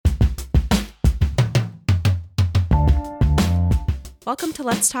Welcome to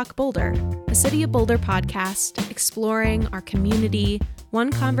Let's Talk Boulder, a City of Boulder podcast exploring our community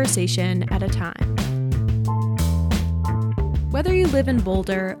one conversation at a time. Whether you live in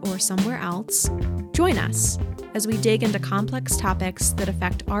Boulder or somewhere else, join us as we dig into complex topics that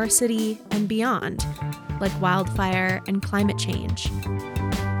affect our city and beyond, like wildfire and climate change.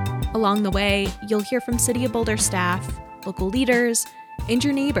 Along the way, you'll hear from City of Boulder staff, local leaders, and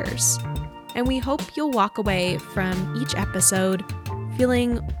your neighbors. And we hope you'll walk away from each episode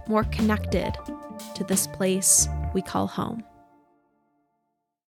feeling more connected to this place we call home.